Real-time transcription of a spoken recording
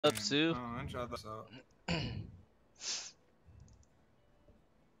Up, Sue. Oh, I tried this out.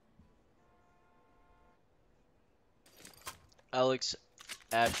 Alex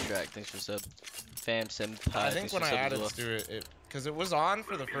Abstract, thanks for sub. Fam Senpai, I think when I added Stuart, because it was on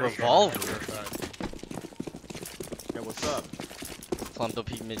for the first Revolver. Yeah, what's up? fl0m, don't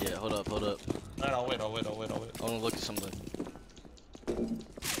peek mid yet. Hold up. Alright, I'll wait. I wanna look at something.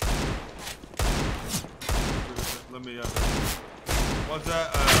 Let me, what's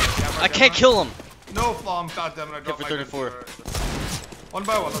that, I can't kill him! No, fl0m, goddammit, I dropped for my 34. gun. One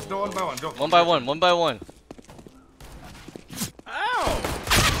by one, let's do one by one. Go. One by one. Ow!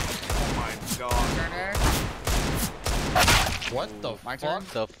 Oh my god. What the fuck?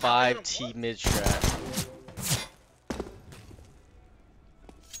 The 5T mid strat.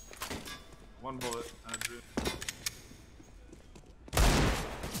 One bullet, Andrew.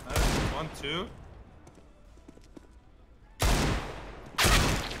 Nice. 1, 2.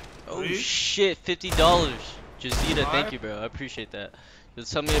 Oh 3. shit, $50. Jazita, thank you, bro. I appreciate that.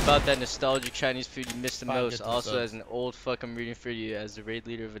 Just tell me about that nostalgic Chinese food you missed the most. Also, as an old fuck, I'm rooting for you as the raid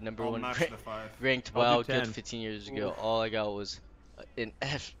leader of a number one ranked WoW good 15 years ago. All I got was an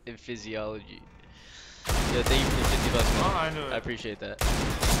F in physiology. Yo, thank you for the 50 bucks, man. Oh, I knew it. I appreciate that.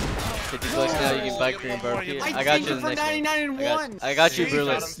 50 bucks now, you can buy Korean barbecue. I got you the next one. I got you,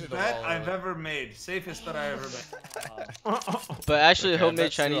 Brulis. Safest bet I've ever made. Safest bet I ever made. But actually,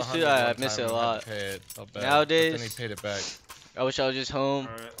 homemade Chinese food, I miss it a lot. Nowadays, then he paid it back. I wish I was just home.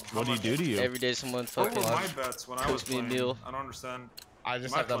 What do you do to you? Every day someone What fucking were my bets when I was me a playing? meal. I don't understand. I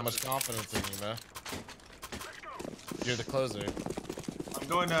just have that much confidence in you, man. You're the closer. I'm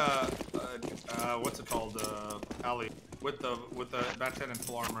going to what's it called? Alley with the bat 10 and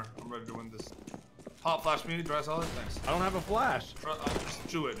full armor. I'm ready to win this. Pop flash me, dry solid. Thanks. I don't have a flash. Just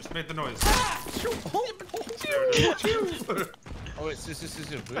chew it. Just make the noise. Oh wait,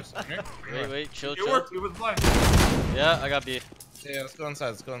 boost. Wait, chill. It worked. It was blind. Yeah, I got B. Yeah, let's go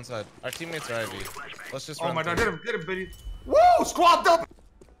inside. Our teammates are Ivy. Let's just. Oh my god, get him, Biddy. Woo! Squad double.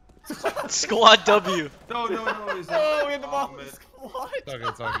 Squad W. No. He's Oh, we had the ball. Squad.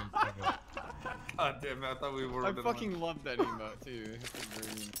 It's all good. God damn it, I thought we were. I fucking love that emote too.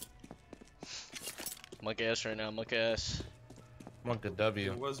 Monkey S right now, monkey S. Monka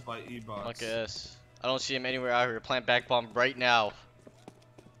W. It was by E-Box. Monkey S. I don't see him anywhere out here. Plant back bomb right now.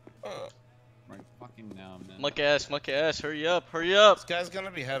 Right fucking now, man. Monkey S, hurry up. This guy's gonna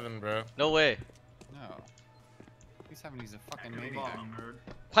be heaven, bro. No way. No. He's having a fucking Nerd. maniac.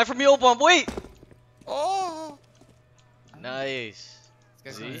 Plant for me, old bomb, wait! Oh! Nice.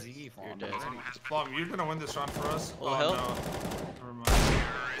 This guy's on ZE for him. You're dead. fl0m, you're gonna win this round for us. Oh, hell. No. Never mind.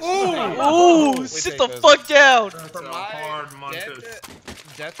 Ooh, sit the fuck down! That's For a my hard Montes.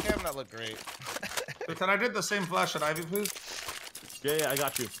 death cam, that looked great. Can I get the same flash at Ivy, please? Yeah, I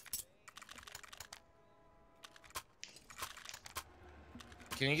got you.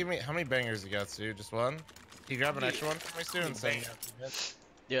 Can you give me how many bangers you got, Stu? Just one? Can you grab an extra one for me, Stu, and send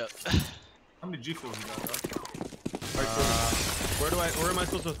Yeah. How many G4s you got, dog? Where am I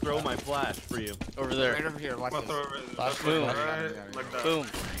supposed to throw my flash for you? Over Right there. over here, watch I'm gonna this. throw it Flash boom. right like that. Boom.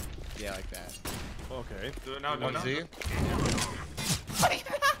 Yeah, like that. Okay. Do it now, do it One now. Z.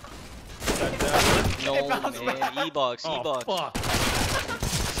 No, man. E-box. Oh, fuck.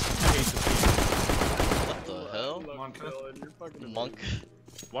 What the hell? Monk.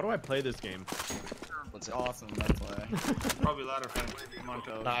 Why do I play this game? What's it? Awesome, that's why. Probably ladder fan.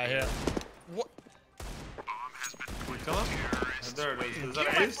 Monto. Nah, here. What? Can we kill him? There it is. Is that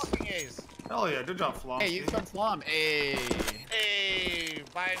Get ace? my fucking ace. Hell yeah, good job, fl0m. Hey, use some fl0m. Hey. Hey,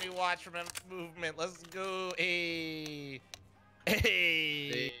 buy a new watch from Movement. Let's go. Hey.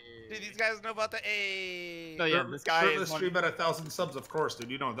 Hey. Dude, these guys know about the A. No, yeah, this guy is shirtless stream at 1,000 subs, of course, dude.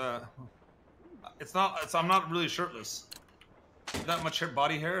 You know that. I'm not really shirtless. That much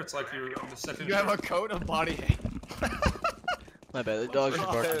body hair. It's like you're on the second. You have a coat of body hair. My bad, the dog's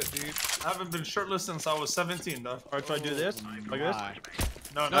barking. I haven't been shirtless since I was 17, dog. Alright, so I do this? Like this?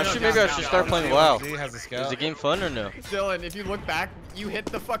 No, Actually, maybe I should start playing WoW. Z has a Is scout. the game fun or no? Dylan, if you look back, you hit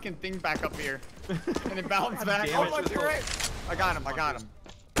the fucking thing back up here. And it bounced back. Damn Oh, it. look, you're right. I got him.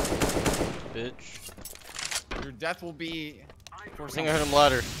 Bitch. Your death will be... I think I heard him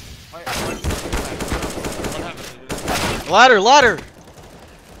ladder. What Ladder! happened?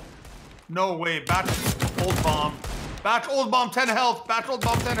 No way. Batch old bomb. Batch old bomb 10 health. Batch old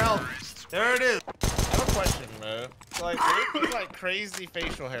bomb 10 health. There it is. I have a question, bro. So, like, you like crazy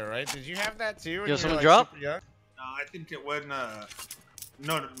facial hair, right? Did you have that too? Yo, someone drop? No, I think it went.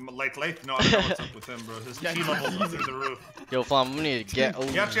 No, like Leith. No, I don't know what's up with him, bro. His T level's up through the roof. Yo, fl0m, we need to get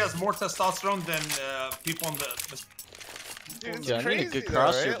over. He actually has more testosterone than people in the Dude, it's Yeah, I need a crazy good though,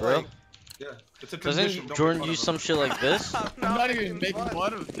 crosser, right? bro. Like, Yeah, it's a condition. Doesn't Jordan use some shit like this? I'm I'm not even making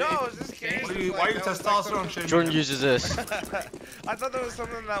fun of it. No, I was just curious. Why are you Like, that was like testosterone something- shaming Jordan him? uses this. I thought there was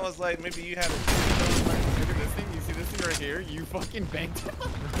something that was like maybe you had a Look at this thing. You see this thing right here? You fucking banked it.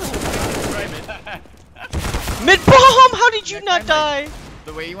 Right. Mid bomb! How did you not die?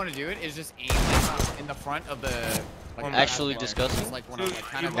 The way you want to do it is just aim like in the front of the. Like, Actually at the disgusting? Just like when I'm like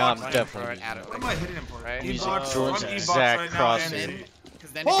kind of No, I'm running definitely for it at it. What am I hitting him for? Right? I'm using E-box, Jordan's run E-box exact right now, crosser. and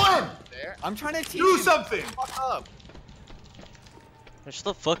Because then Polen! there. I'm trying to teach do you. something! Fuck up. Shut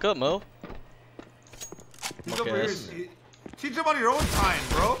the fuck up, Mo. He's Okay, over here. that's- Teach him on your own time,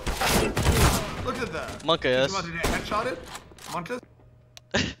 bro. Look at that. Monk Teach ass. him how to get headshotted. Montes.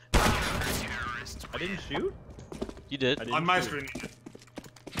 I didn't shoot? You did. I didn't On my shoot. screen.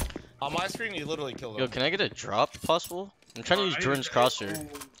 on my screen. You literally killed him. Yo, can I get a drop possible? I'm trying to use Jordan's crosser.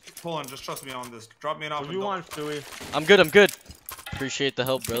 Hold on, just trust me on this. Drop me an off. What do you want, Stewie? I'm good, I'm good. Appreciate the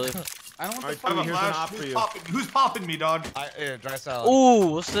help, brother. I don't want Alright, the I have Stewie, a here's an flash. op for you. Who's popping me, dog? Here, dry salad.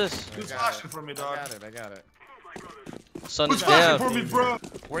 Ooh, what's this? Who's got flashing it. for me, I dog? got it. I got it. Sun Who's is flashing down. for me, bro?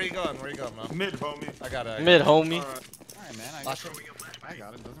 Where you going? Where you going, Mo? Mid, homie. I got it. Mid, homie. Alright. Alright, man. I Last got one.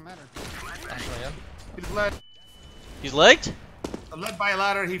 it. Doesn't matter. Last one, yeah. He's led. He's legged? Led by a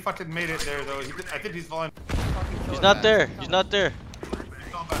ladder. He fucking made it there, though. I think he's falling. He's not there. He's not there.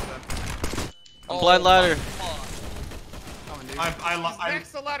 He's going back then. I'm blind ladder.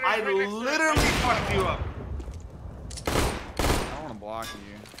 Next to ladder, I right next to it. literally fucked you up. I don't want to block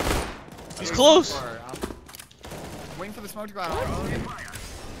you. He's close. I'm waiting for the smoke to go out. Like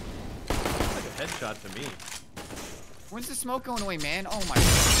a headshot to me. When's the smoke going away, man? Oh my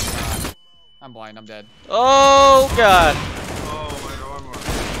god. I'm blind. I'm dead. Oh, God. Oh my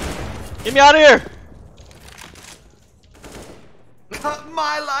god, Get me out of here. Cut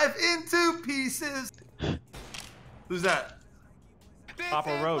my life into pieces. Who's that?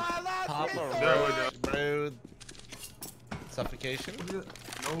 Papa Road. Papa There we go. Road. Suffocation.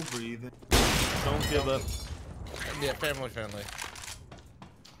 No breathing. Don't give up. Yeah, family friendly.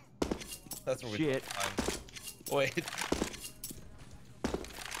 That's what we Shit. Wait.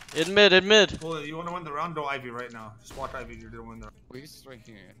 Admit. Well, you want to win the round? Go Ivy right now. Just watch Ivy. You're gonna win the round. We just right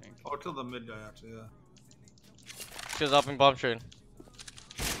here, I think. Oh, kill the mid guy actually. Yeah. She's up in bomb train.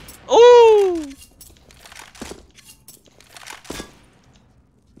 Ooh.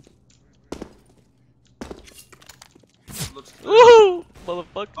 Looks. Ooh.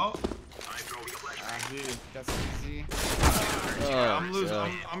 Motherfucker. Oh. That's easy. Oh, I'm losing.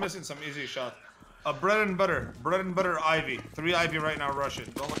 God. I'm missing some easy shots. Bread and butter. Ivy. 3 Ivy right now. Rush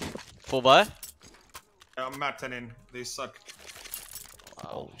it. Don't look. Full buy? I'm at 10 in. They suck.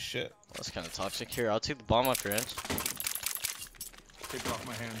 Holy shit. That's kind of toxic. Here, I'll take the bomb off your hands. Take it off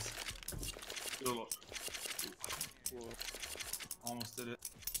my hands. YOLO. Almost did it.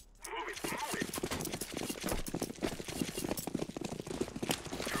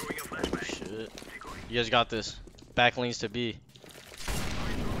 Shit. You guys got this. Back lanes to B.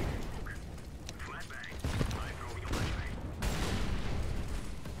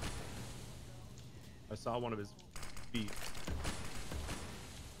 I saw one of his feet.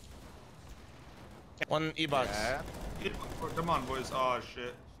 One E-box. Yeah. Come on, boys. Oh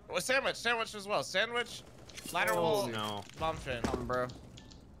shit. Oh, sandwich. Sandwich as well. Sandwich. Ladder Oh wall. no. Bomb train. Come on, bro.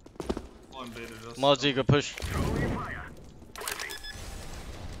 One baited us. Mozzie, go push.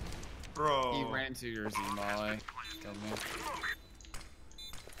 Bro. He ran into your Z, Molly. Killed me.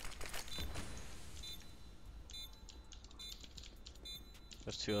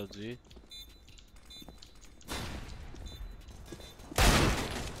 That's 2 LG.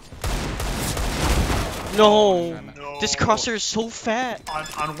 No! No. This crosser is so fat! On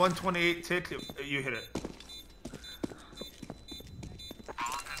 128 tick, you hit it.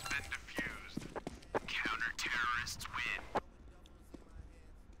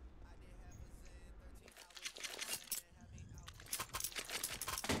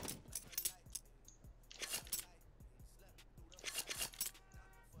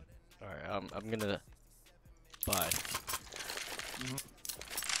 Alright, I'm gonna buy.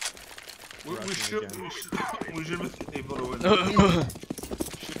 We should be able to win.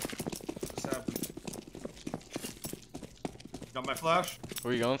 What's happening? Got my flash?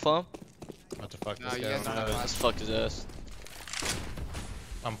 Where you going, fl0m? About to fuck No, this you guy. guys don't have Let's fuck his ass.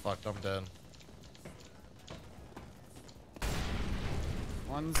 I'm fucked. I'm dead.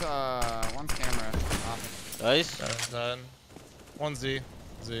 One's camera. Off. Nice. Done. One Z.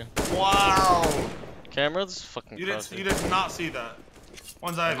 Z. Wow! Camera? This is fucking You crosser. did not see that.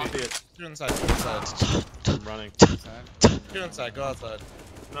 One's Ivy. Two inside. Two inside. I'm running. Two inside. Go outside.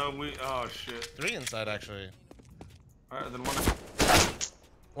 No, oh shit. 3 inside actually. Alright, then one.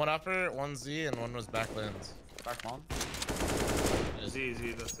 One upper, one Z, and one was backlands. Back mom. Z,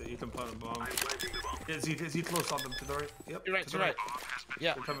 that's it. You can put a bomb. Yeah, Z close on them to the right. Yep. You're right, to the you're right.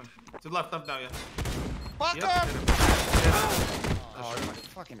 Yeah. They're coming. To the left, up now, yeah. Fuck Yep. up! Oh, my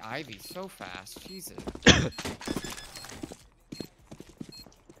fucking Ivy, so fast. Jesus.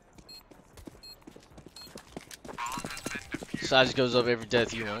 Size goes up every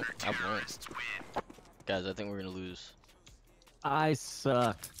death you won't. I won't. Guys, I think we're gonna lose. I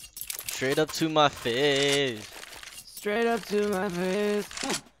suck. Straight up to my face. Straight up to my face.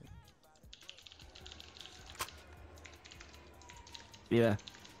 Yeah.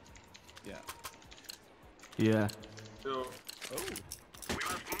 Yeah. Yeah. Yo.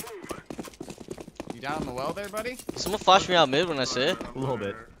 You down in the well there, buddy? Someone flash me out mid when I say it. A little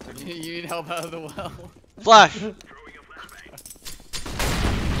bit. You need help out of the well. Flash!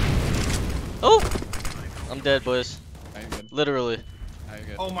 Oh! I'm dead, boys. Are you good? Literally. Are you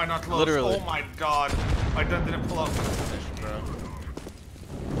good? Oh my, not close. Literally. Oh my god. My gun didn't pull up.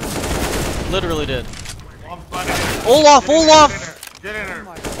 Literally did. I'm fighting. Olaf! Olaf! Get in there.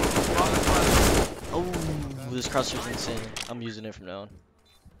 Oh, this crosser's insane. I'm using it from now on.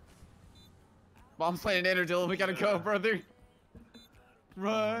 Mom's playing Enter, Dylan. We gotta go, brother.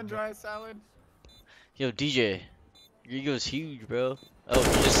 Run, dry salad. Yo, DJ. Your ego's huge, bro. Oh,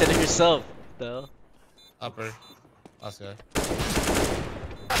 you just said it yourself, though. Upper. Last guy.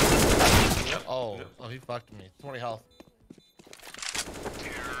 Oh, he fucked me. 20 health.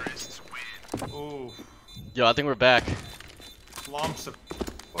 Ooh. Yo, I think we're back. Lomps.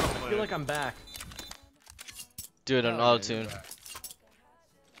 What a I feel play. like I'm back. Do it on auto-tune.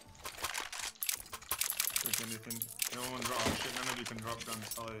 If anything. No one drop. Oh shit, none of you can drop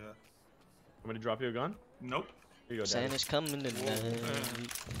guns. Hell yeah. I'm gonna drop you a gun. Nope. Here you go, Daddy. Santa's coming tonight.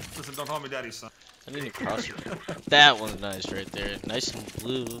 Listen, don't call me daddy, son. I need a crosser. That one's nice right there. Nice and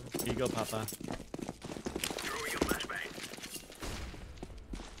blue. Here you go, Papa.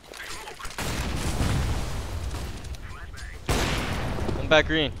 Come back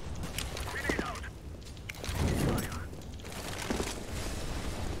green.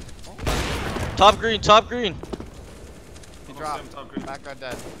 Top green, top green. He dropped. Back got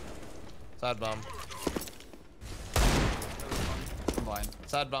dead. Side bomb. I'm blind.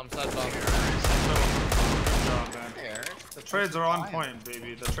 Side bomb, side bomb. Good job, man. There. The trades are on point,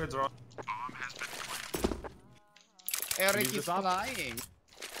 baby. The trades are on. Eric Use is the top. flying.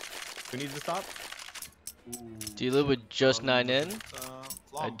 Who needs to stop? Do you live with just 9 in? I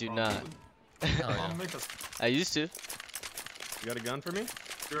Flom, do Flom. not. Flom, make us. I used to. You got a gun for me?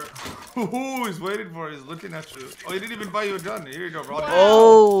 Ooh, he's waiting for it. He's looking at you. Oh, he didn't even buy you a gun. Here you go, bro.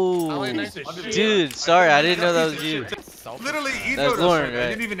 Oh, Nice dude, sorry, I didn't know that was you. Literally, he That's noticed. Lauren, I right?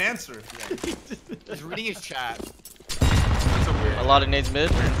 didn't even answer. He's reading his chat. That's a weird. A lot of nades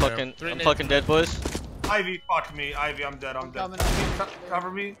mid. I'm fucking dead, boys. Ivy, fuck me. Ivy, I'm dead. I'm dead. coming,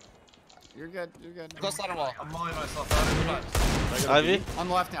 Cover me. You're good. You're good. Go side wall. I'm mulling myself out of here. Ivy? On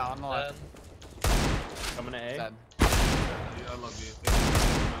the left now. On the left. Coming to A. Dead. I love you.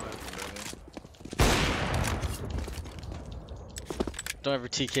 Don't ever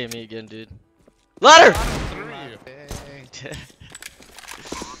TK me again, dude. Ladder!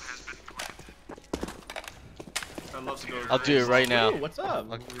 I love to go. I'll do it right now. Ooh, what's up?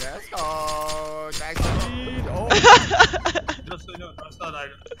 Let's go. Jackson. Oh. Just so you know, that's not,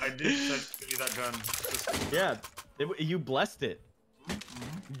 I did send you that gun. Just, Yeah, you blessed it.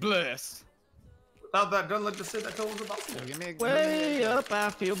 Bless. without that gun, let's just say that gun was about to. Give me a Way up, I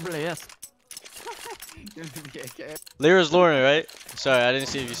feel blessed. Lyra's Lauren, right? Sorry, I didn't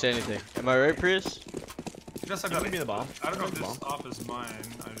see if you said anything. Am I right, Prius? Just I Give got me the bomb. I don't know if Give me this the bomb. off is mine.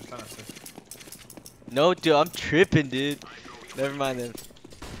 I just kind of said. No, dude, I'm tripping, dude. Never mind then.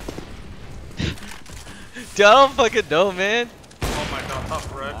 Dude, I don't fucking know, man. Oh my god,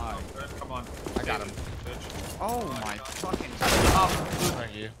 top red. Come on. I got him. Bitch. Oh my fucking.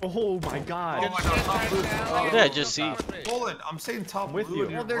 Thank you. Oh my god. Oh my god, top blue. What did I just see? Polen, I'm saying top with blue. you.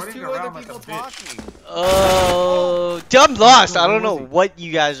 and Well, you're there's running two other around like a people bitch. talking. Oh, dude, I'm lost. I don't know Where was he? what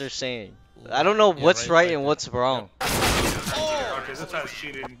you guys are saying. I don't know Yeah, what's right right and what's wrong. Okay, this guy's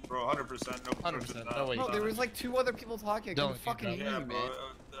cheating, bro. 100%. No, 100%. No way. No, there was like two other people talking. I couldn't Don't keep fucking going. hear Yeah, you, bro. man.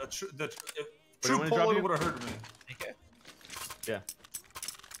 If you true want me to drop Polen you? would have heard me. Yeah.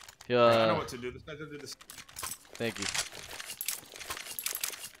 I know Yeah, what to do. This guy's gonna do this. thank you.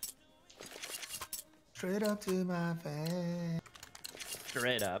 Straight up to my face.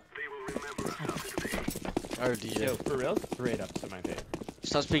 Straight up. Or DJ. Yo, for real? Straight up to my face.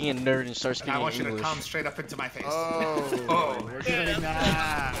 Stop speaking in nerd and start And speaking I want you to English. come straight up into my face. Oh. Oh. We're doing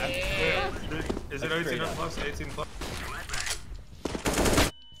that. Is it 18 plus? 18 plus?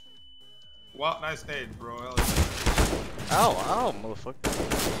 Wow, nice nade, bro. Ow,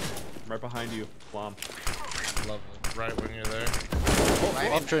 motherfucker. Right behind you, fl0m. Love it. Right when you're there. Oh,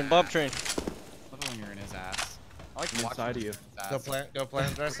 right. Bomb train. Love it when you're in his ass. I like I'm watching inside of you. his ass. Go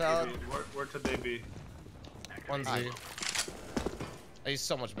plant dress salad. Where could they be? One Z. He's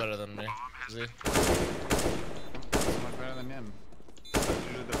so much better than me. Z. So much better than him.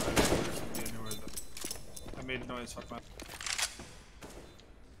 I made noise. Fuck my.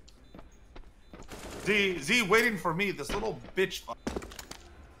 Z waiting for me. This little bitch.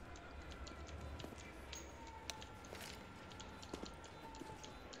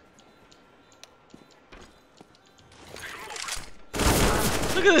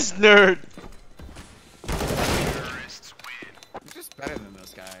 Look at this nerd. He's just better than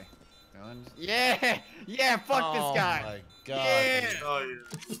this guy. Yeah! Yeah, fuck this guy! Oh my god. Yeah! Oh,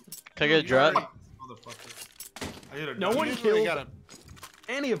 yeah. Can I get a drop? I need a No one You killed gotta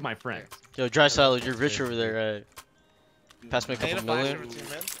any of my friends. Yo, dry salad, you're rich over there, right? Pass me a Hey, couple the million. flash over 2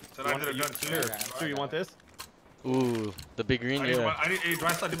 man. Said I did a gun too. So you want this? Ooh, the big green, I yeah. need a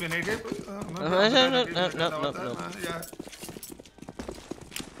dry slide to be an AJ. No. Yeah.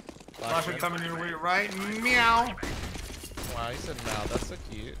 Flashing coming your way, right? Meow. Wow, he said no. That's so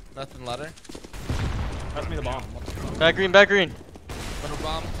cute. Nothing letter. Pass me the bomb. Back green, back green. Little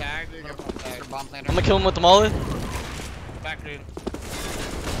bomb tag. Little bomb tag. Mr. Bomb planter. I'm gonna kill him with the molly. Back green.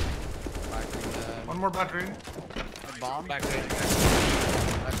 Back green dead. One more battery. Bomb. Back green.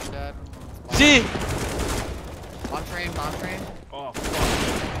 Back green dead. Bomb. Z! Bomb train, bomb train. Oh, See fuck.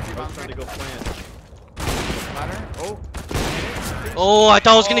 I bomb was trying to train. go plant. Ladder. Oh. Oh, I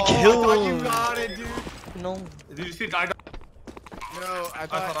thought I was gonna I kill thought you him. got it, dude. No. Did you see? I No, I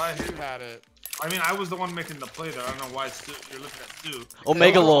thought I hit. you had it. I mean, I was the one making the play there. I don't know why Stu, you're looking at Stu.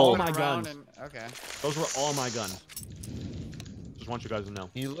 Omega Oh lol. my Around guns. and- okay. Those were all my guns. Just want you guys to know.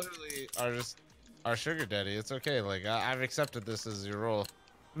 You literally are just our sugar daddy. It's okay. Like I've accepted this as your role.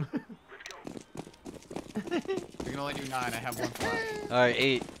 We can only do 9. I have 1 flash. Alright,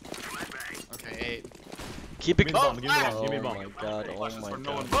 8. Okay, 8. Keep Give it. me the bomb. Give me the bomb. Oh Give me the my bomb. god, oh Flashes my for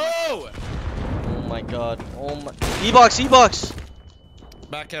no god. one. Oh! Oh my god, oh my. E-box, E-box!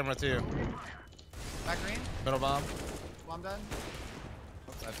 Back camera too. Back green. Middle bomb. Bomb dead.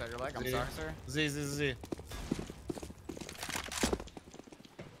 Oops, I shot your leg. I'm Z. sorry, sir. Z.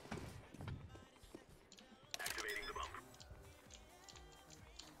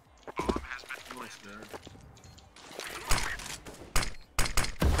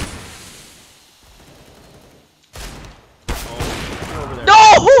 Over there.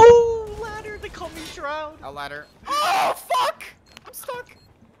 No! Ladder, they call me Shroud. Out ladder. Oh, fuck! I'm stuck.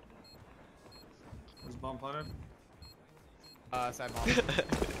 Where's bomb planted? Side bomb.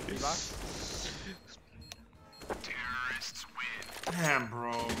 E-box. Damn,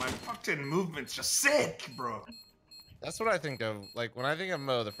 bro. My fucking movement's just sick, bro. That's what I think of. Like when I think of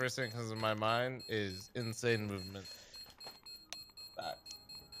Moe, the first thing that comes to my mind is insane movement. That.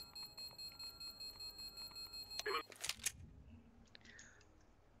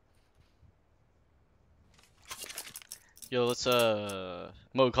 Yo, let's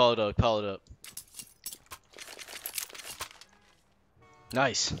Moe, call it up.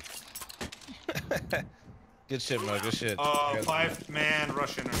 Nice. Good shit, Moe. Good shit. 5-man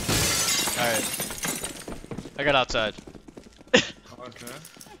Russian. Alright. I got outside. Okay.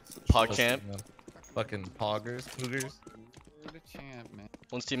 Pog champ. Fucking poggers, poogers. What a champ, man.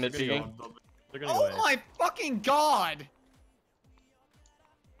 One's team mid They're gonna peeking. go- They're gonna go Oh A. my fucking god!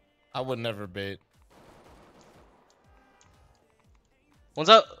 I would never bait. One's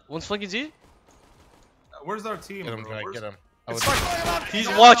out. One's flanking Z. Where's our team, Get him, bro? Drake. Where's- Get him. I would. He's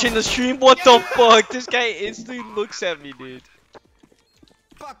watching the stream. What the fuck? This guy instantly looks at me, dude.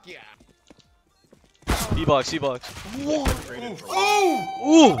 Fuck yeah! E-box, E-box. Oh!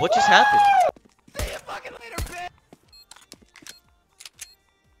 Ooh, what just happened? See you fucking later, bitch!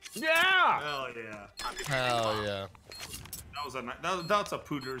 Yeah! Hell yeah. Hell yeah. That was a that's a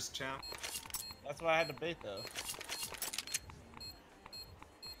Pooters champ. That's why I had to bait though.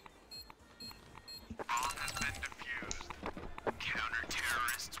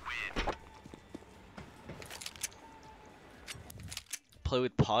 Play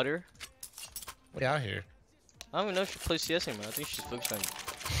with Potter? We out here. I don't even know if she plays CS anymore. I think she's focused on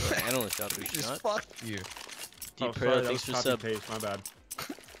the analyst job, but she's not. Fuck you. Deep Oh, Pearl, sorry, that thanks was for sub. copy paste. My bad.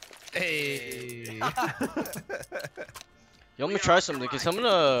 Hey. Yo, I'm gonna try something. Can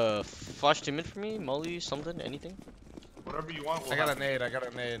someone flash team in for me? Molly, something, anything? Whatever you want. I got a nade. I got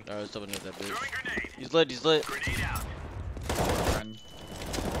a nade. Alright, let's double nade that bitch. He's lit, he's lit. Friend.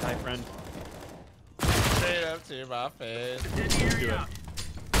 Hi, friend. Straight up to my face. Do it.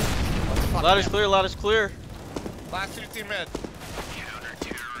 Ladder's clear, ladder's clear. Last 2 team mid.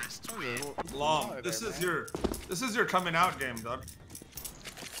 fl0m, this is your coming out game, dog.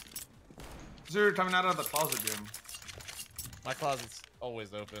 This is your coming out of the closet game. My closet's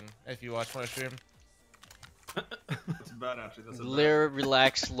always open. If you watch my stream. That's bad, actually. That's Lair,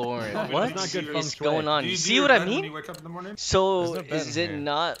 relax, Lauren. What Not good is feng shui. going on? Do You do see your what I bed when mean? you wake up in the morning? So, There's no bed is in it here.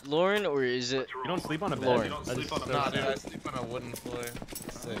 not Lauren, or is it You don't sleep on a bed. Lauren? You don't That sleep is on a so Nah, bed. dude, I sleep on a wooden floor.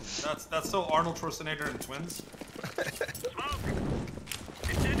 Sick. That's so Arnold Schwarzenegger and twins.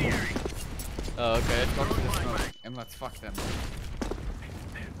 Oh, okay. Go to the smoke and let's fuck them.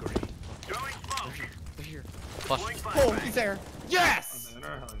 They're here. Flush. Oh, he's there. Yes! On the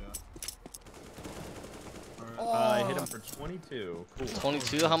inner? Hell yeah. I hit him for 22. Cool.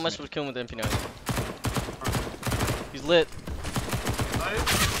 22? How much was killing with the MP9? He's lit.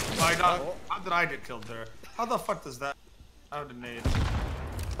 How did I get killed there? How the fuck does that? I would nade.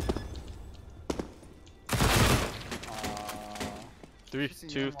 3,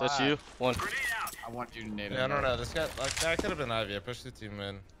 2, that's you. 1. I want you to nade Yeah, I don't know. This guy, like, that could have been Ivy. I pushed the team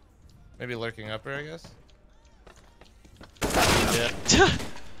in. Maybe lurking upper, I guess. Yeah.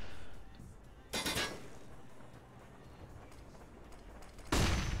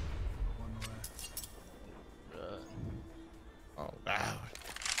 Oh, wow.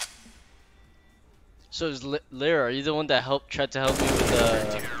 So is Lair, are you the one that tried to help me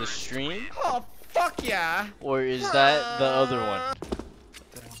with the stream? Oh, fuck yeah! Or is that the other one?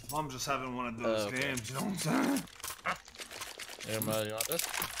 I'm just having one of those Okay. games, you know what I'm saying? Hey, Mo, you want this?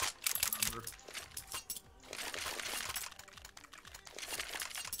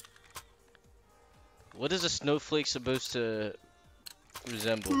 What is a snowflake supposed to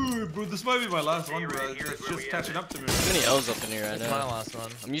resemble? Ooh, bro, this might be my last one, bro. It's just catching up to me. How many L's up in here right This is my now? last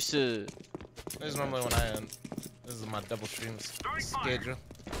one. I'm used to. This is normally when I end. This is my double streams schedule.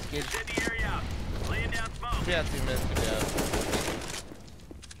 Yeah, 2 minutes. Yeah.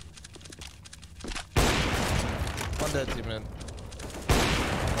 One dead, 2 mid.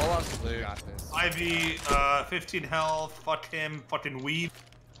 All off clear. Got this. Ivy, 15 health, fuck him, fucking weed.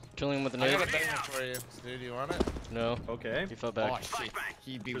 Killing him with an I A? got a bang for you. Dude, do you want it? No. Okay. He fell Oh back. shit.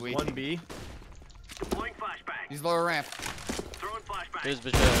 He'd be There's waiting. 1B. He's lower ramp. Here's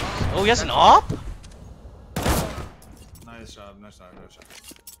bitch ass. Oh, he has an op? Nice job, nice job, nice job.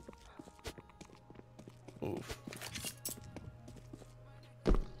 Oof.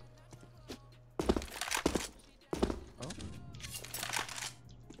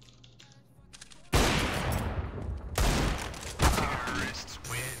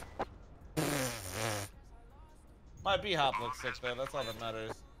 My B hop looks sick, though. That's all that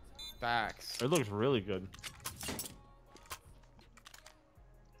matters. Facts. It looks really good.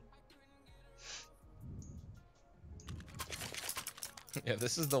 Yeah,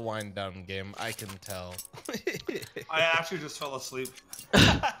 this is the wind down game. I can tell. I actually just fell asleep.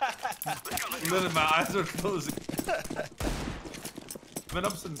 Literally, my eyes are closing. I've been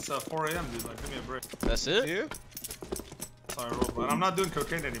up since 4 AM, dude. Like, give me a break. That's it? You? Sorry, bro, but I'm not doing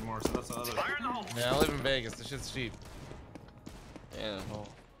cocaine anymore, so that's the other. Yeah, I live in Vegas. This shit's cheap. Damn.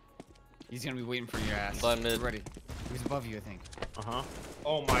 He's gonna be waiting for your ass. Blind mid. Get ready. He was above you, I think. Uh-huh.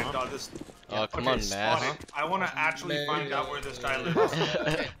 Oh my god, this. Oh, come on, spot man. it. I want to actually find out where this guy lives.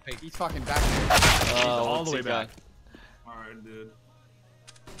 He's fucking back there. Oh, all what's the way he got? back. Alright, dude.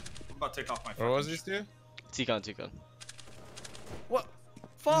 I'm about to take off my Where was fucking these two? T-Con. What?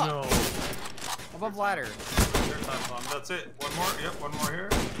 Fuck! No. Above ladder. Your time, Mom. That's it. One more. Yep, one more here.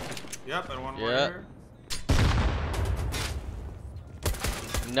 Yep, and one more Yeah. here.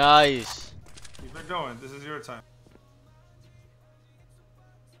 Nice. Keep it going. This is your time.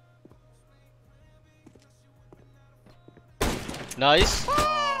 Nice. Oh,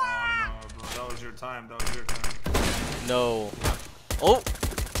 no, bro. That was your time. That was your time. No. Oh.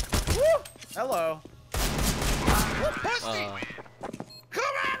 Hello.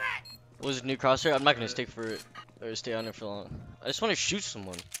 What was it, new crosshair? I'm not gonna stick for it or stay on it for long. I just want to shoot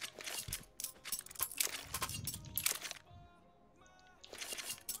someone.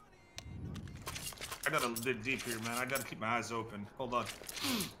 I gotta dig deep here, man. I gotta keep my eyes open. Hold on.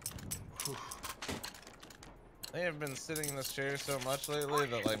 I have been sitting in this chair so much lately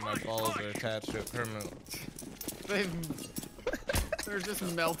that like my balls are attached to it permanently. They're just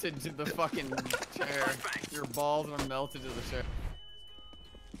melted to the fucking chair. Your balls are melted to the chair.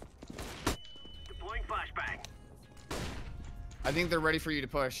 Deploying flashbang. I think they're ready for you to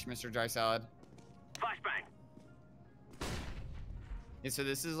push, Mr. Dry Salad. Flashbang. Yeah, so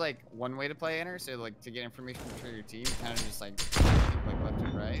this is like one way to play Enter. So like to get information from your team, kind of just like left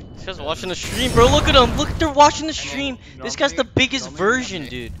and right. right? This guy's watching the stream, bro. Look at him. Look, they're watching the stream. This guy's the biggest normally we have version,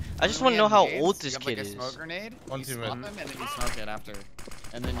 nades. dude. I just want Normally to know we how have old nades, this you have, kid like, a is. smoke grenade, One you team spot in. them, and then you smoke it after.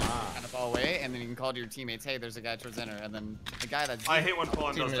 And then you kind of fall away, and then you can call to your teammates, hey, there's a guy towards center. And then the guy that's... I hate when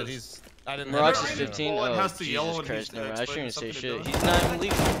Polen does Teammate, this. I didn't Morox know. is 15. Polen Oh, has to yell Jesus when Christ. he's, Never. I shouldn't say explaining shit. something to He's not even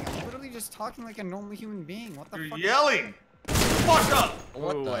leaving. He's literally just talking like a normal human being. What the You're fuck? yelling! Fuck up!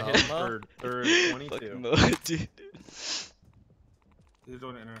 What Ooh, the I hell? hit him for third Fucking 22. Moe, dude. He's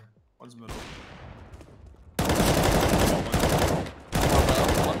doing inner. One's middle.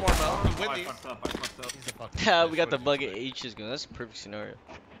 One more Mel. Oh, He I win these. fucked up. I fucked up. He's a fucking. Yeah, we got the bug at H's going. That's a perfect scenario.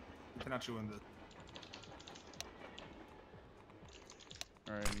 You can actually win this.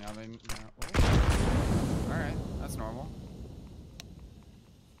 Alright, now they... Alright, that's normal.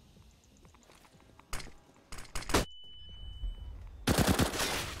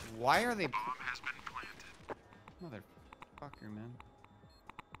 Why are they... Motherfucker, man.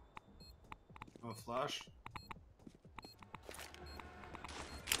 Oh, flash.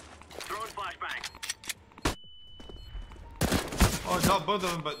 Throwing flashbang. Oh, it's not both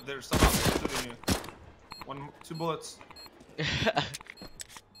of them, but they're somehow closer than you. Two bullets.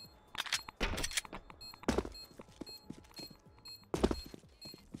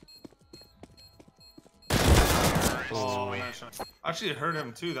 Oh, nice shot. I actually heard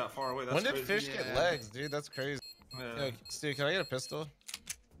him too that far away. That's When did crazy. Fish get legs, dude? That's crazy. Yeah. Yo, Stu, can I get a pistol?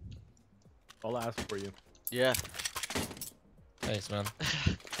 I'll ask for you. Yeah. Thanks, man.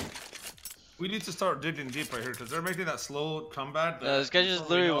 We need to start digging deep right here because they're making that slow comeback. This guy's just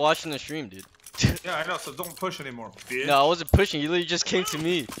literally watching the stream, dude. Yeah, I know. So don't push anymore, bitch. No, I wasn't pushing. You literally just came to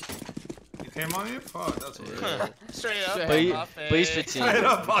me. He came on you? Fuck, that's weird. Yeah. Straight up. But, my he's face. 15. Straight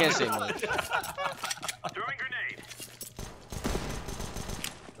up You on can't say you. much. Throwing grenade.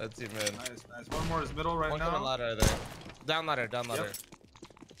 That's it, man. Nice, nice. One more is middle right One now. coming ladder there. Down ladder, down ladder.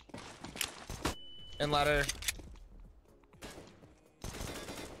 In ladder.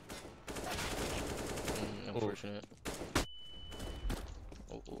 Unfortunate.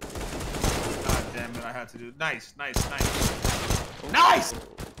 Oh, oh. God damn it, I had to do it. Nice, nice, nice. Nice!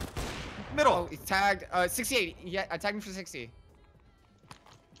 Middle! Oh, he's tagged. 68. Yeah, I tagged him for 60.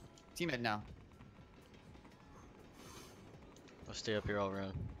 Teammate now. I'll stay up here all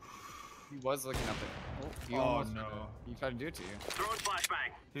around. He was looking up there. Oh, he Oh, almost no. did it. He tried to do it to you. Throwing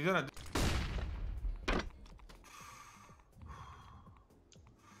flashbang. He's gonna.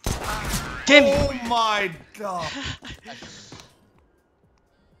 Damn you! Oh my god!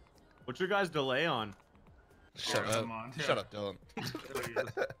 What's your guys' delay on? Shut Alright, up. come on, yeah. Shut up, Dylan.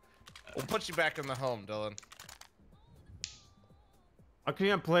 We'll put you back in the home, Dylan. I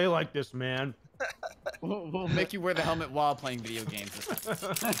can't play like this, man. We'll make you wear the helmet while playing video games. Let's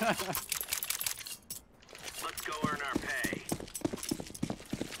go earn our pay.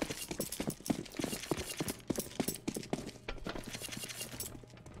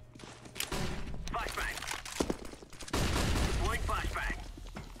 Flashbang. Deploying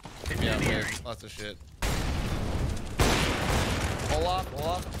flashbang. Yeah, man. Lots of shit. Pull off, pull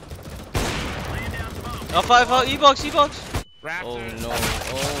off. Laying down smoke. Oh, 5 out. E-box, E-box. Raptor. Oh no.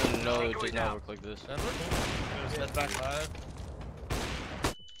 Oh no. It does not work like this. Step back 5.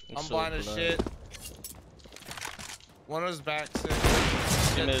 I'm I'm so blind as blind. shit. One was back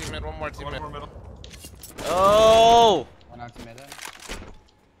 6. Yeah, Mid. teammate, one more One teammate. more middle. Oh! One out teammate there.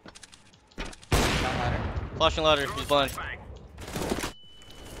 Down ladder. Flashing ladder. He's blind. Flashbang.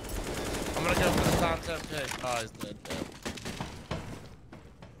 I'm gonna go for the content pick. Oh, he's dead.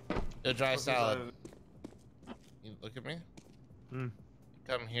 Yo, dry salad. You look at me. Hmm.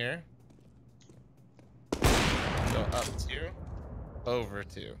 Come here. Go up 2. Over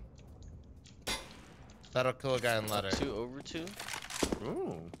 2. That'll kill a guy in ladder. 2 over 2.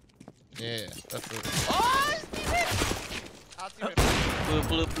 Ooh. Yeah, that's it. Oh, he's teammate! Out teammate. Blue,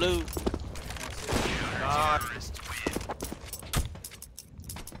 blue, blue.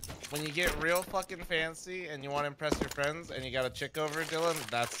 When you get real fucking fancy and you want to impress your friends and you got a chick over, Dylan,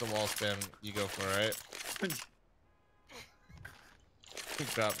 that's the wall spam you go for, right?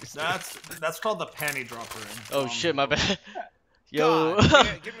 Drop me, Steve. That's called the panty dropper. Oh shit, my bad. Yo. God,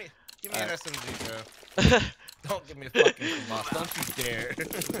 give me an SMG, bro. Don't give me a fucking moss. Don't you dare.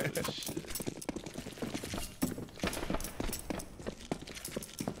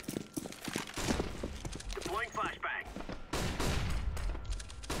 Deploying flashbang.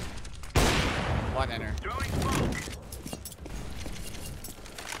 One enter. Throwing smoke.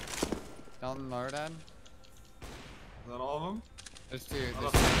 Down lower dead. Is that all of them? There's 2.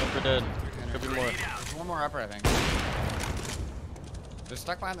 Upper dead. Could be more. Grenade out. There's one more upper, I think. They're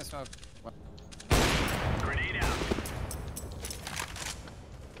stuck behind the smoke. What? Grenade out.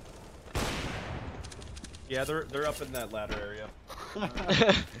 Yeah, they're up in that ladder area.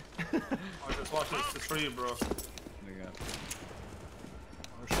 I just watch this. It's for you, bro. There you go.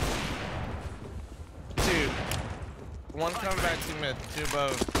 Two. One coming back to mid. Two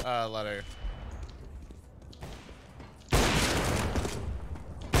above ladder.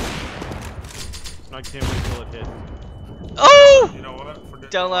 I can't wait till it hits. Oh! You know what?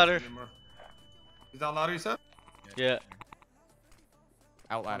 Forget Down to watch ladder. anymore. He's down ladder, you said? Yeah.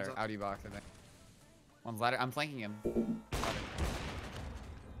 Out ladder, outie box, I think. One's ladder. I'm flanking him. Ladder.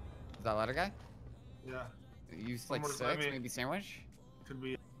 Is that ladder guy? Yeah. You like Someone's 6, by me. maybe sandwich? Could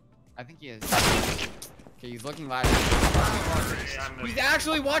be. I think he is. Okay, he's looking ladder. Yeah, I He's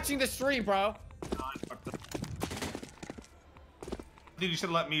actually watching the stream, bro. Dude, you should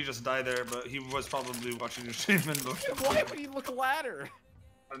have let me just die there, but he was probably watching your stream and Why would he look ladder?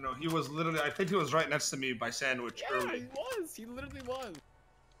 I don't know. He was literally. I think he was right next to me by sandwich Yeah, early. he was. He literally was.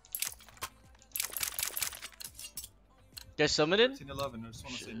 Guys summited? 11. I just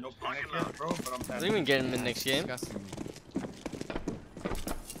want to say no panic yet, bro. But I'm I panicking. think we can get him in next game. Disgusting.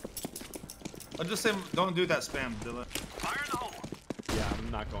 I'll just say don't do that spam, Dylan. Fire in the hole. Yeah, I'm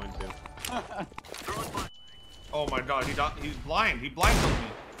not going to. Throwing flash. Oh my god, he's blind. He blinded me.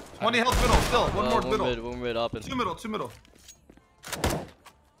 20 health middle, still. One more middle. One mid up and 2 middle, 2 middle.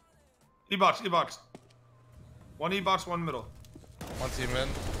 E-box, E-box. 1 E-box, 1 middle. One team in.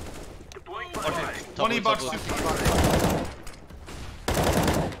 Deploying Okay, flashbang. 1 E-box, 2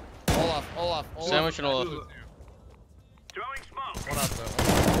 Olaf, Olaf. Sandwich and Olaf. Throwing smoke. One out there.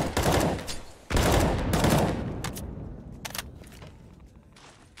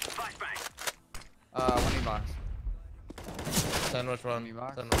 Flashbang. 1 E-box. Sandwich one.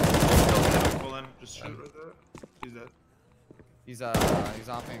 E-box. Sandwich. Polen, just shoot right there. He's dead. He's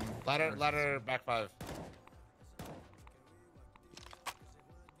offing. Ladder, back 5.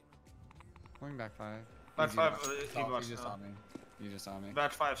 Going back 5. Back He's 5, E-box. E-box. He just saw me. He just saw me.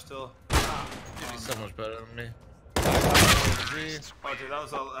 Back 5 still. He's so much better than me. Okay,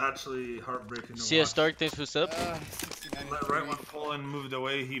 that was actually heartbreaking to See ya watch. Stark, thanks for the sub. Right when Polen moved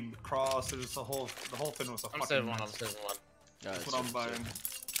away, he crossed. It was the whole thing was a I'm fucking saving one, mess. I'm saving one. That's what I'm buying.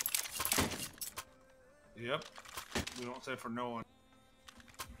 Yep. We don't say for no one.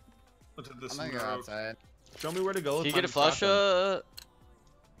 Look at this. I'm gonna go outside. Show me where to go. Can you with get my a flash, shotgun.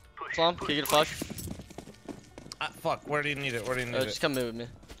 fl0m? Can you get a flash? Fuck, where do you need it? Where do you need Just it? come in with me.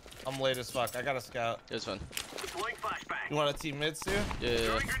 I'm late as fuck. I got a scout. It's fine. Deploying flashbang. You want a team mid, Stu? Yeah.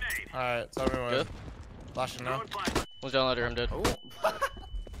 Throwing grenade. Alright, tell me where. Good. Flashing now. Throwing flashbang. One's down ladder, I'm dead. Oh. Left,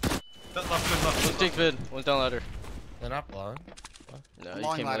 One's left. stink mid, one's down ladder. They're not blind. No, you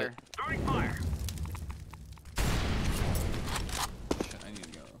Long came ladder. late. Throwing fire. Shit, I need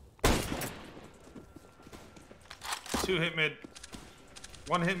to go. 2 hit mid.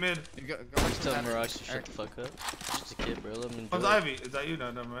 1 hit mid. You go back Just to tell ladder. Mirage to shut the fuck up. Just a kid, bro. Let him One's enjoy it. Ivy. Is that you?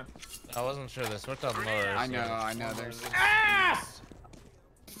 No, never mind. I wasn't sure they switched on lower. I know. There's.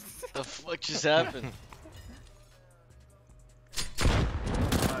 The fuck just happened?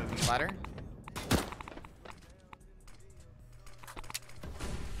 Ivy. Ladder?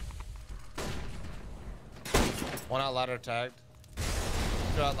 One out ladder tagged.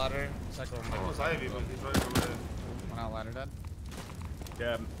 2 out ladder. Second one. One was might be- Ivy, but he's right over there. One out ladder dead.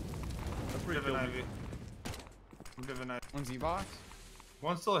 Yeah. That's pretty Giving cool. Ivy. I'm giving Ivy. One's E-box.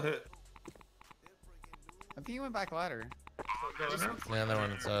 One still hit. I think he went back ladder. Yeah, they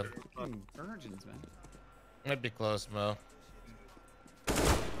went inside. Fucking virgins, man. Might be close, Mo.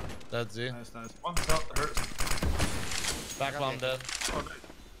 Dead Z. Nice, nice. One still hurt. Back bomb dead. Okay.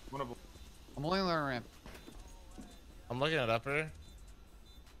 One of them. I'm only learning ramp. I'm looking at upper.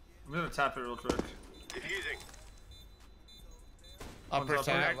 I'm gonna tap it real quick. Diffusing. Upper One's up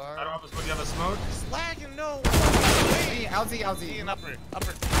tag. there. I don't have a smoke. You have a smoke? Lagging, no. Hey, outsy. Z and upper.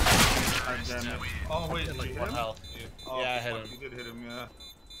 Upper. God damn it. Oh, wait. Did you Like hit 1 him? health. Dude. Oh, Yeah, I hit fuck, him. You did hit him, yeah.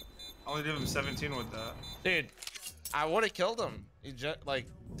 I only did him 17 with that. Dude, I would have killed him. He like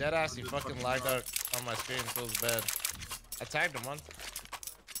dead ass. He fucking lagged out on my screen. Feels bad. I tagged him once.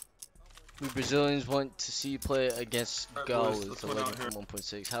 We Brazilians want to see you play against Alright, Gal boys, with let's go down 11 here. from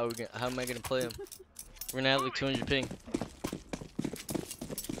 1.6. How am I gonna play him? We're gonna have like 200 ping.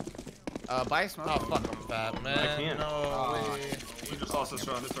 Buy smoke. Oh fuck, I'm fat, man. can't. No way. We just lost this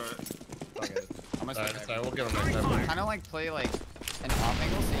round. It's alright. I'm gonna Sorry, start sorry. We'll get him next time. kind of like play like an off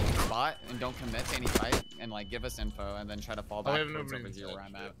angle so you can spot and don't commit to any fight and like give us info and then try to fall Oh, we back haven't towards even over here said where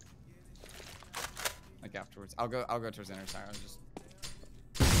I'm shit. at. Like afterwards. I'll go towards the inner side. I was just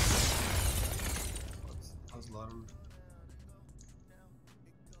That was a lot of.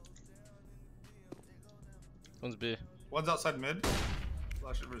 One's B. One's outside mid.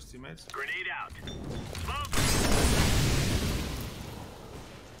 Flash it for his teammates. Grenade out. Smoke.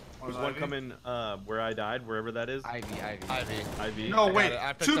 There's one coming where I died, wherever that is. Ivy. No, I wait. got it.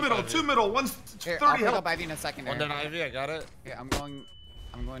 I picked Two up middle, Ivy. two middle. One's Here, 30 I'll pick health. up Ivy in a second. One down Ivy, I got it. Yeah, I'm going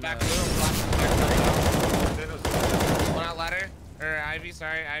Back to... One out ladder. Or Ivy,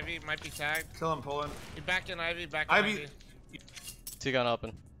 sorry. Ivy might be tagged. Kill him, Polen. You back in Ivy, back in Ivy. Ivy. Two gun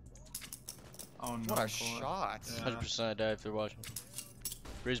open. Oh no. What a Polen. shot. Yeah. 100% I died if you're watching.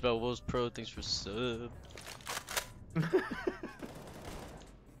 Raised by Wolves Pro, thanks for sub.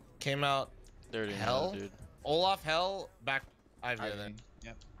 Came out Dirty Hell? dude. Olaf, Hell, back Ivy, Ivy. then.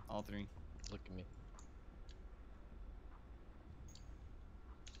 Yep, all three. Look at me.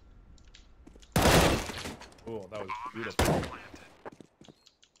 Cool, that was beautiful.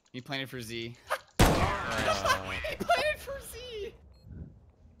 He planted for Z. He Uh, planted for Z!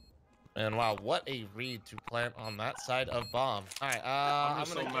 And wow, what a read to plant on that side of bomb. Alright, I'm I'm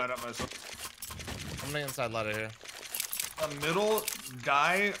just gonna so mad at myself. I'm gonna inside ladder here. The middle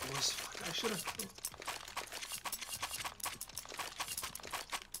guy was. I should have.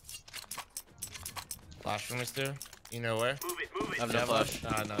 Flash for me, Stu. You know where? Move it, move I it. have no flash. No,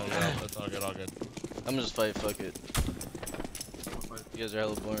 yeah, that's all good, all good. I'm gonna just fight, fuck it. You guys are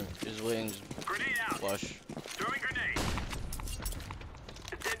hella boring. Just waiting, just Grenade out. flash. Throwing grenade.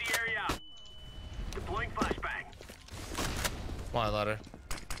 Incendiary out. Deploying flashbang. Come on, ladder.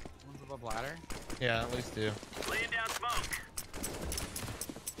 One's above ladder. Yeah, at least two. Laying down smoke.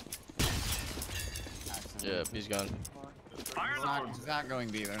 Yeah, he's gone. Fire in the hole. He's not going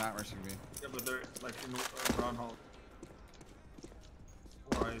B, they're not rushing B. Yeah, but they're like in brown hole.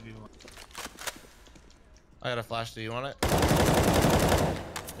 Or Ivy one. I got a flash, do you want it?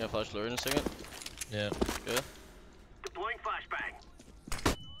 Yeah, flash lower in a second. Yeah. Good. Deploying flashbang.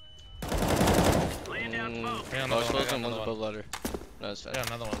 Laying down smoke. Yeah, another Flash one, I close got and one's another above ladder. No, it's fine. Yeah,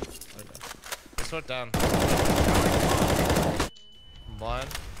 another one. Okay. Let's switch down. I'm blind.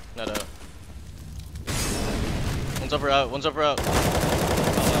 Not out. One's up or out. One's up or out. Nice.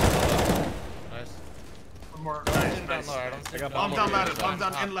 One more. Don't Nice, see him down nice. low, I don't see him Bomb down low. ladder. Bomb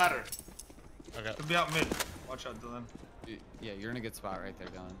down Top. in ladder. Okay. Could be out mid. Watch out, Dylan. Yeah, you're in a good spot right there,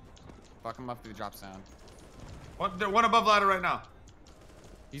 Dylan. Fuck him up through the drop zone. One above ladder right now.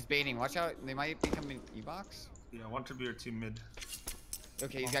 He's baiting. Watch out. They might be coming E-box. Yeah, one to be your team mid.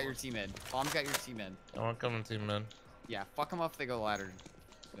 Okay, he's got your team mid. Bomb's got your team mid. I want coming team man. Yeah, fuck him up if they go ladder.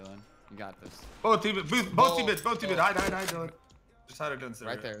 Dylan, you got this. Both team mid. Both team mid. Both team mid. Hide, Dylan. Just hide against there.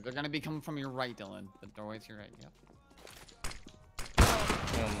 Right there. They're gonna be coming from your right, Dylan. The doorway to your right. Yep.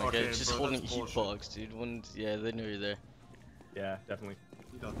 Oh my Okay, god, just bro, holding that's heat bullshit. box, dude. One, yeah, they knew you were there. Yeah, definitely.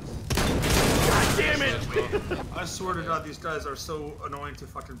 You got this. God damn it! I swear to God, these guys are so annoying to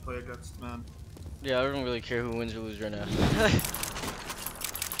fucking play against, man. Yeah, I don't really care who wins or loses right now.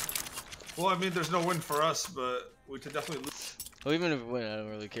 Well, I mean, there's no win for us, but we could definitely lose. Well, even if we win, I don't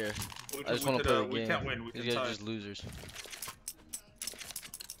really care. We I just could- want to play the we game. can't win. We These can guys are tie. just losers.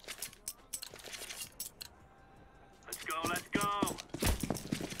 Let's go, let's go.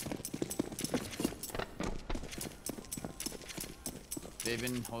 They've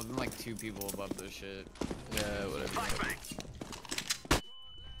been holding like 2 people above this shit. Yeah, whatever. Flashbang.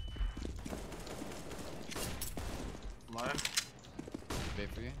 Lion. Wait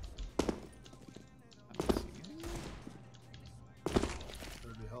for you. I don't see you.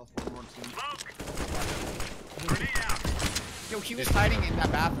 30 health. One more team. Smoke. Grenade out. Yo, he was hiding in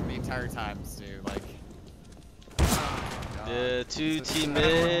that bathroom the entire time, Stu. Like. Yeah, 2 It's a team seven,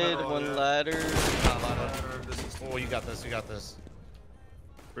 mid, middle, 1 yeah. ladder. Ladder, this is- Oh, you got this, you got this.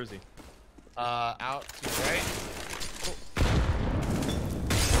 Where is he? Out to the right. Oh.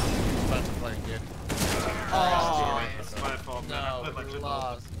 About to play good. Oh, it's my fault, man. I No, played like we shit.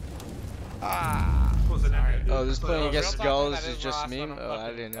 lost. Was it Sorry. Oh, this playing Real against talk, Gauls that is my just last me? one. I'm Oh, I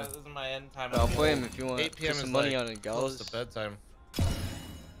fucking- didn't know. This is my end time. I'll play him if you want. 8 p.m. Put some is money like on it, close Gauls. to bedtime.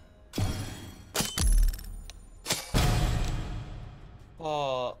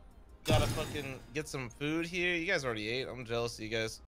 Oh, gotta fucking get some food here. You guys already ate. I'm jealous of you guys.